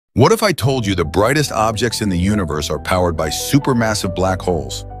What if I told you the brightest objects in the universe are powered by supermassive black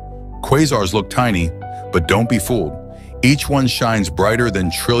holes? Quasars look tiny, but don't be fooled. Each one shines brighter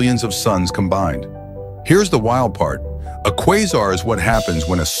than trillions of suns combined. Here's the wild part. A quasar is what happens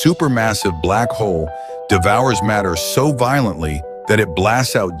when a supermassive black hole devours matter so violently that it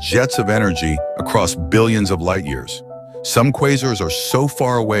blasts out jets of energy across billions of light years. Some quasars are so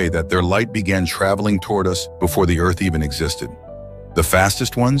far away that their light began traveling toward us before the Earth even existed. The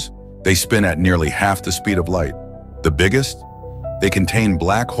fastest ones, they spin at nearly half the speed of light. The biggest? They contain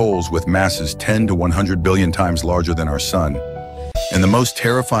black holes with masses 10 to 100 billion times larger than our sun. And the most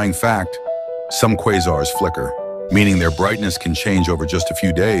terrifying fact, some quasars flicker, meaning their brightness can change over just a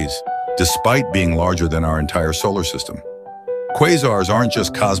few days, despite being larger than our entire solar system. Quasars aren't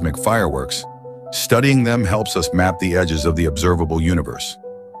just cosmic fireworks. Studying them helps us map the edges of the observable universe.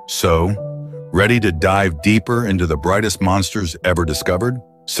 So, ready to dive deeper into the brightest monsters ever discovered?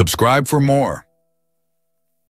 Subscribe for more.